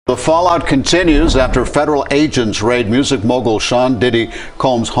The fallout continues after federal agents raid music mogul Sean Diddy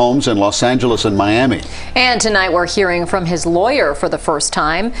Combs' homes in Los Angeles and Miami. And tonight we're hearing from his lawyer for the first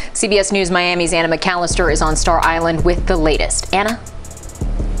time. CBS News Miami's Anna McAllister is on Star Island with the latest. Anna?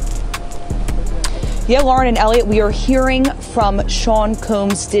 Yeah, Lauren and Elliot, we are hearing from Sean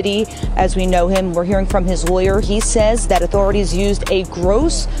Combs Diddy as we know him. We're hearing from his lawyer. He says that authorities used a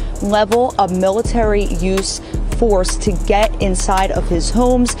gross level of military use force to get inside of his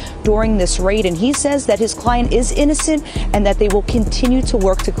homes during this raid, and he says that his client is innocent and that they will continue to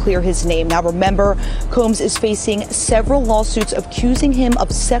work to clear his name. Now remember, Combs is facing several lawsuits accusing him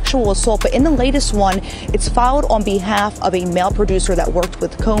of sexual assault, but in the latest one, it's filed on behalf of a male producer that worked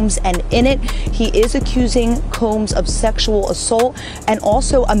with Combs, and in it, he is accusing Combs of sexual assault, and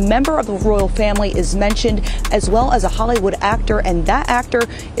also a member of the royal family is mentioned, as well as a Hollywood actor, and that actor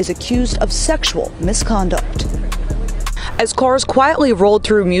is accused of sexual misconduct. As cars quietly rolled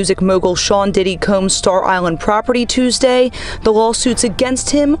through music mogul Sean Diddy Combs' Star Island property Tuesday, the lawsuits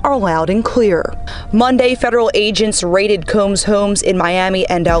against him are loud and clear. Monday, federal agents raided Combs' homes in Miami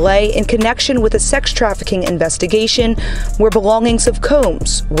and LA in connection with a sex trafficking investigation where belongings of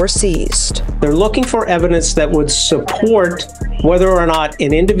Combs were seized. They're looking for evidence that would support whether or not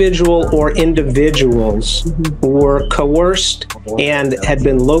an individual or individuals were coerced and had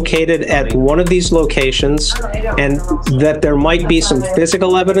been located at one of these locations, and that there might be some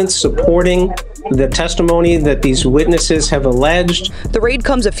physical evidence supporting the testimony that these witnesses have alleged. The raid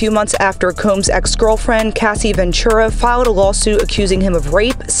comes a few months after Combs' ex-girlfriend, Cassie Ventura, filed a lawsuit accusing him of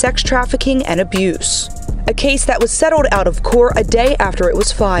rape, sex trafficking, and abuse. A case that was settled out of court a day after it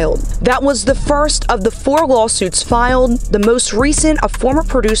was filed. That was the first of the 4 lawsuits filed, the most recent a former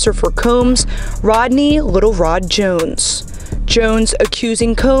producer for Combs, Rodney Little Rod Jones. Jones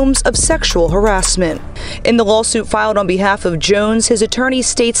accusing Combs of sexual harassment. In the lawsuit filed on behalf of Jones, his attorney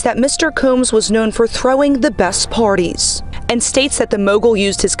states that Mr. Combs was known for throwing the best parties, and states that the mogul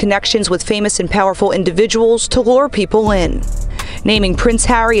used his connections with famous and powerful individuals to lure people in, naming Prince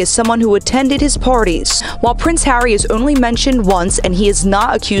Harry as someone who attended his parties. While Prince Harry is only mentioned once and he is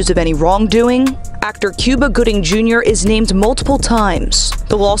not accused of any wrongdoing, actor Cuba Gooding Jr. is named multiple times.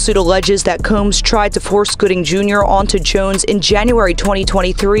 The lawsuit alleges that Combs tried to force Gooding Jr. onto Jones in January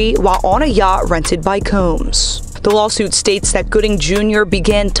 2023 while on a yacht rented by Combs. The lawsuit states that Gooding Jr.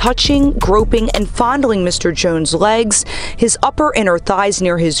 began touching, groping, and fondling Mr. Jones' legs, his upper inner thighs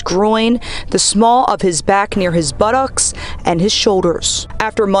near his groin, the small of his back near his buttocks, and his shoulders.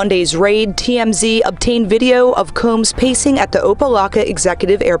 After Monday's raid, TMZ obtained video of Combs pacing at the Opa-locka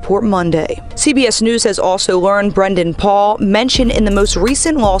Executive Airport Monday. CBS News has also learned Brendan Paul, mentioned in the most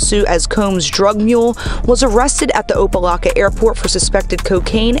recent lawsuit as Combs' drug mule, was arrested at the Opa-locka Airport for suspected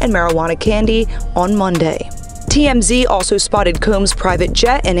cocaine and marijuana candy on Monday. TMZ also spotted Combs' private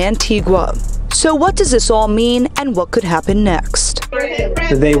jet in Antigua. So what does this all mean, and what could happen next?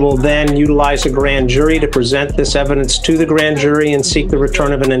 They will then utilize a grand jury to present this evidence to the grand jury and seek the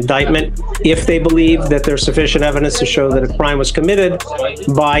return of an indictment if they believe that there's sufficient evidence to show that a crime was committed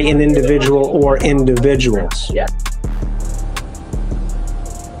by an individual or individuals.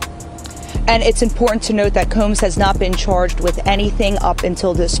 And it's important to note that Combs has not been charged with anything up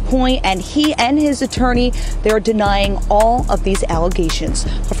until this point, and he and his attorney, they're denying all of these allegations.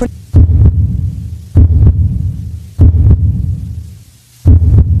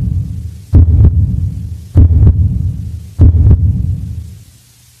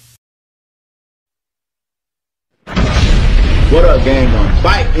 What up, gang? I'm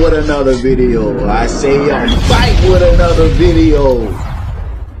back with another video. I say I'm back with another video.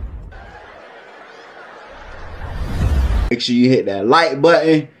 Make sure you hit that like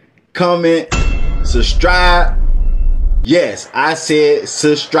button, comment, subscribe. Yes, I said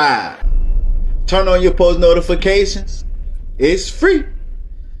subscribe. Turn on your post notifications. It's free.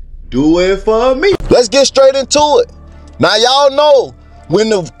 Do it for me. Let's get straight into it. Now y'all know when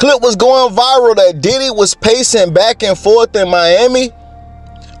the clip was going viral that Diddy was pacing back and forth in Miami.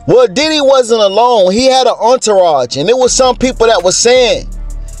 Well, Diddy wasn't alone. He had an entourage, and there was some people that was saying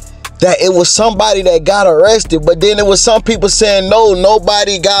that it was somebody that got arrested, but then there was some people saying no,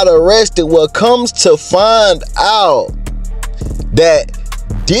 nobody got arrested. Well, comes to find out that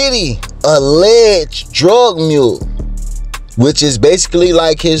Diddy, alleged drug mule, which is basically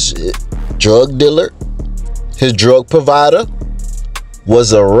like his drug dealer, his drug provider,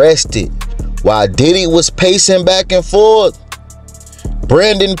 was arrested while Diddy was pacing back and forth.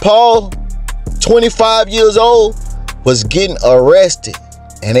 Brendan Paul, 25 years old, was getting arrested,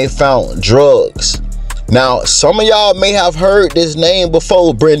 and they found drugs. Now, some of y'all may have heard this name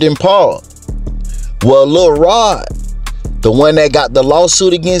before, Brendan Paul. Well, Lil Rod the one that got the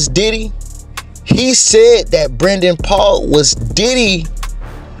lawsuit against Diddy, he said that Brendan Paul was Diddy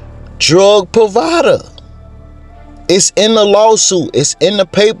drug provider. It's in the lawsuit. It's in the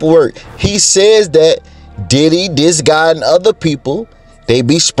paperwork. He says that Diddy, this guy, and other people, they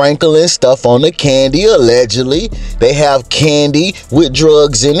be sprinkling stuff on the candy, allegedly. They have candy with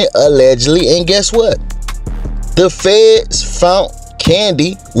drugs in it, allegedly. And guess what? The feds found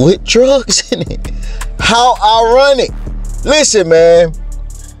candy with drugs in it. How ironic. Listen, man.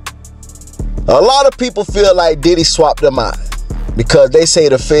 A lot of people feel like Diddy swapped them out because they say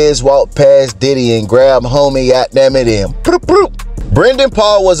the feds walked past Diddy and grabbed homie, goddammit, him. Brendan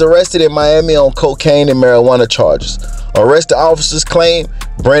Paul was arrested in Miami on cocaine and marijuana charges. Arrested officers claim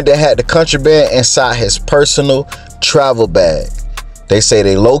Brendan had the contraband inside his personal travel bag. They say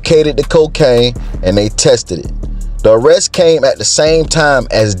they located the cocaine and they tested it. The arrest came at the same time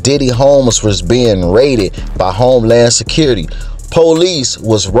as Diddy homes was being raided by Homeland Security. Police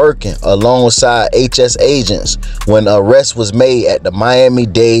was working alongside HS agents when the arrest was made at the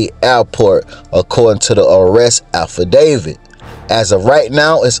Miami-Dade airport, according to the arrest affidavit. As of right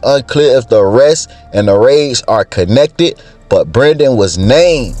now, it's unclear if the arrest and the raids are connected, but Brendan was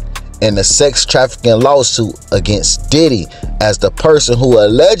named in the sex trafficking lawsuit against Diddy as the person who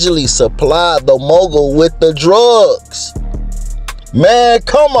allegedly supplied the mogul with the drugs. Man,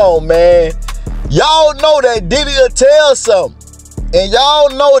 come on, man. Y'all know that Diddy will tell something. And y'all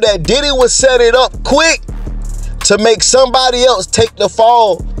know that Diddy would set it up quick to make somebody else take the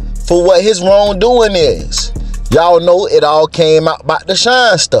fall for what his wrongdoing is. Y'all know it all came out about the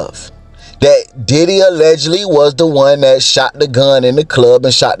Shine stuff. That Diddy allegedly was the one that shot the gun in the club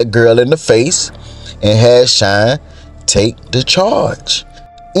and shot the girl in the face and had Shine take the charge.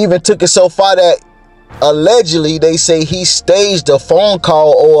 Even took it so far that allegedly they say he staged a phone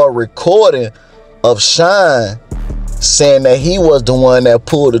call or a recording of Shine saying that he was the one that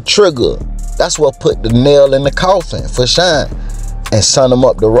pulled the trigger. That's what put the nail in the coffin for Shine and sent him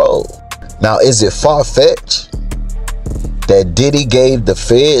up the road. Now, is it far-fetched that Diddy gave the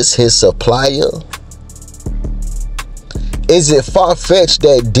feds his supplier? Is it far-fetched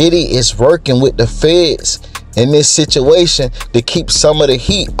that Diddy is working with the feds in this situation to keep some of the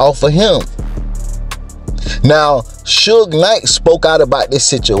heat off of him? Now, Suge Knight spoke out about this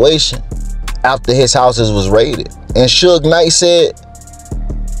situation after his houses was raided. And Suge Knight said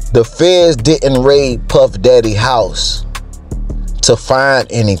the feds didn't raid Puff Daddy's house to find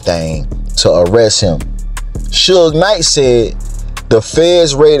anything to arrest him. Suge Knight said the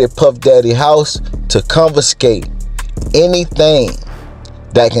feds raided Puff Daddy's house to confiscate anything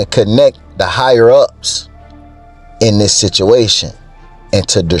that can connect the higher ups in this situation and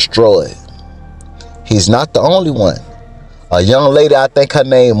to destroy it. He's not the only one. A young lady, I think her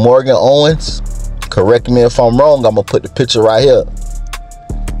name Morgan Owens, correct me if I'm wrong, I'm gonna put the picture right here.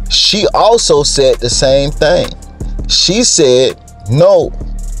 She also said the same thing. She said, no,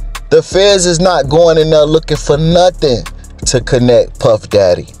 the feds is not going in there looking for nothing to connect Puff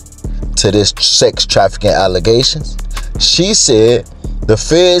Daddy to this sex trafficking allegations. She said the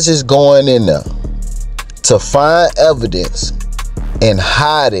feds is going in there to find evidence and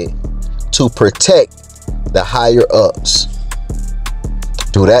hide it to protect the higher ups.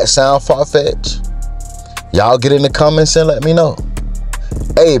 Do that sound far-fetched? Y'all get in the comments and let me know.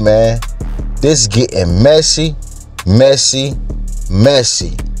 Hey, man, this getting messy, messy,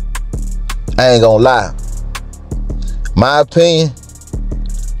 messy. I ain't gonna lie. My opinion,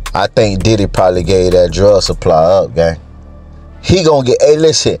 I think Diddy probably gave that drug supply up, gang. He gonna get, hey,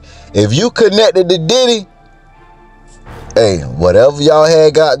 listen, if you connected to Diddy, hey, whatever y'all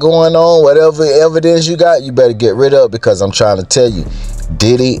had got going on, whatever evidence you got, you better get rid of, because I'm trying to tell you,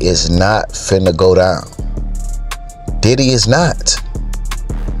 Diddy is not finna go down. Diddy is not.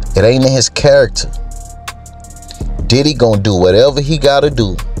 It ain't in his character. Diddy gonna do whatever he gotta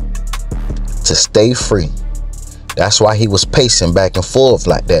do to stay free. That's why he was pacing back and forth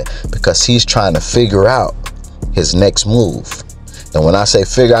like that, because he's trying to figure out his next move. And when I say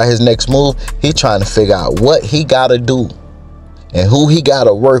figure out his next move, he's trying to figure out what he gotta do and who he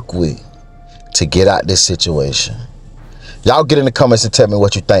gotta work with to get out this situation. Y'all get in the comments and tell me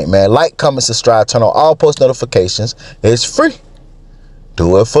what you think, man. Like, comment, subscribe, turn on all post notifications. It's free.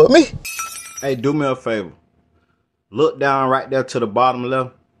 Do it for me. Hey, do me a favor. Look down right there to the bottom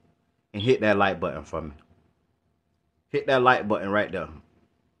left and hit that like button for me. Hit that like button right there.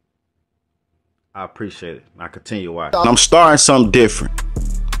 I appreciate it. I continue watching. I'm starting something different.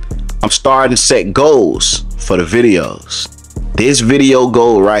 I'm starting to set goals for the videos. This video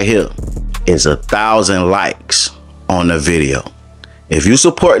goal right here is 1,000 likes on the video. If you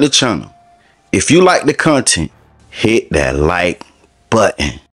support the channel, if you like the content, hit that like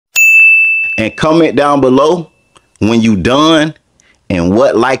button. And comment down below when you done and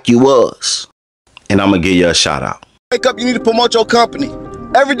what like you was. And I'm gonna give you a shout out. Wake up, you need to promote your company.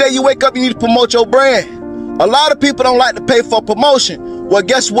 Every day you wake up, you need to promote your brand. A lot of people don't like to pay for promotion. Well,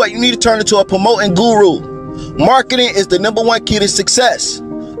 guess what? You need to turn into a promoting guru. Marketing is the #1 key to success.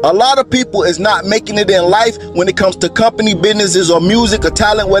 A lot of people is not making it in life when it comes to company businesses or music or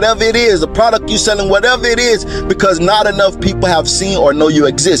talent, whatever it is, a product you selling, whatever it is, because not enough people have seen or know you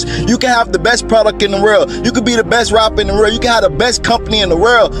exist. You can have the best product in the world. You could be the best rapper in the world. You can have the best company in the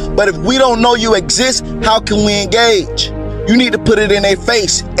world. But if we don't know you exist, how can we engage? You need to put it in their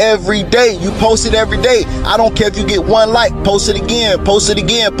face every day. You post it every day. I don't care if you get 1 like, post it again, post it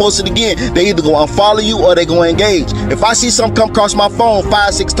again, post it again. They either gonna unfollow you or they gonna engage. If I see something come across my phone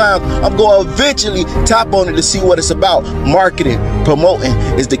 5, 6 times, I'm gonna eventually tap on it to see what it's about. Marketing, promoting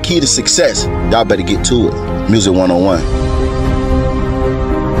is the key to success. Y'all better get to it. Music 101.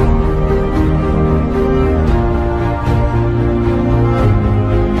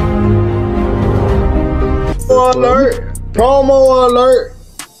 Alert! Promo alert!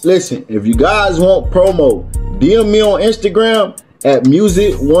 Listen, if you guys want promo, DM me on Instagram at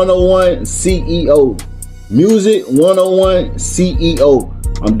Music101CEO. Music101CEO.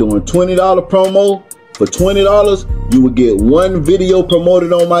 I'm doing $20 promo. For $20, you will get 1 video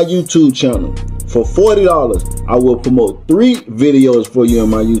promoted on my YouTube channel. For $40, I will promote 3 videos for you on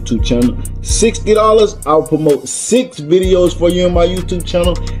my YouTube channel. $60, I'll promote 6 videos for you on my YouTube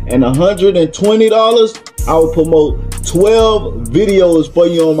channel. And $120, I will promote 12 videos for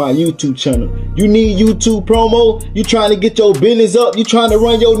you on my YouTube channel. You need YouTube promo? You trying to get your business up? You trying to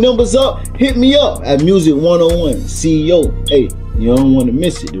run your numbers up? Hit me up at Music101 CEO. Hey, you don't want to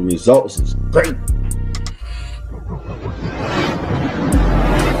miss it. The results is great.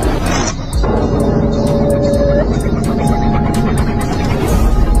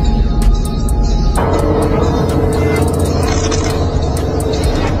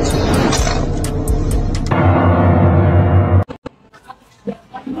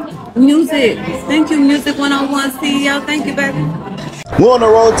 Music. Thank you, Music 101 CEO. Thank you, baby. We're on the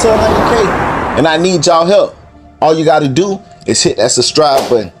road to 100K, and I need y'all help. All you gotta do is hit that subscribe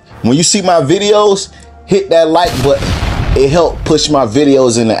button. When you see my videos, hit that like button. It helps push my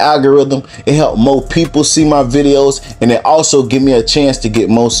videos in the algorithm. It helps more people see my videos, and it also give me a chance to get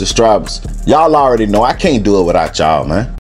more subscribers. Y'all already know I can't do it without y'all, man.